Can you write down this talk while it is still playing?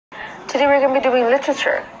Today we're going to be doing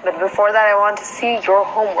literature, but before that I want to see your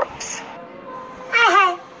homeworks.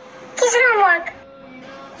 Hi. Kisser homework?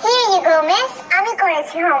 Here you go, miss. আমি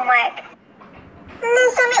করেছি homework.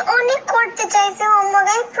 Miss, আমি অনেক করতে চাইছি homework,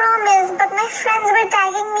 I promise, but my friends were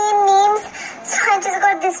tagging me in memes, so I just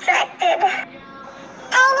got distracted.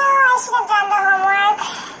 I know I should have done the homework,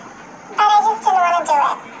 but I just didn't want to do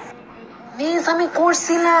it. Miss আমি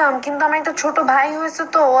করছিলাম, কিন্তু আমার একটা ছোট ভাই হয়েছে,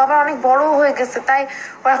 তো ও আবার অনেক বড় হয়ে গেছে, তাই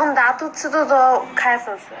ও এখন দাঁত উঠছে, তো খায়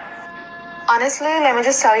ফেলছে। Honestly, let me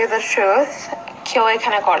just tell you the truth. কেউ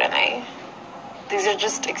এখানে করে নাই. These are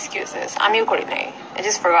just excuses. আমিও করি নাই. I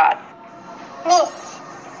just forgot. Miss,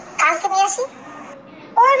 কালকে নিয়ে আসি?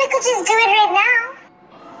 Or we could just do it right now.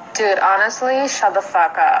 Dude, honestly, shut the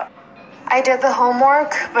fuck up. I did the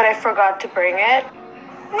homework, but I forgot to bring it.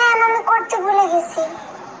 Ma'am, আমি করতে ভুলে গেছি।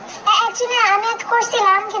 Actually, আমি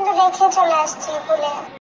করছিলাম, কিন্তু রেখে চলে আসছি ভুলে।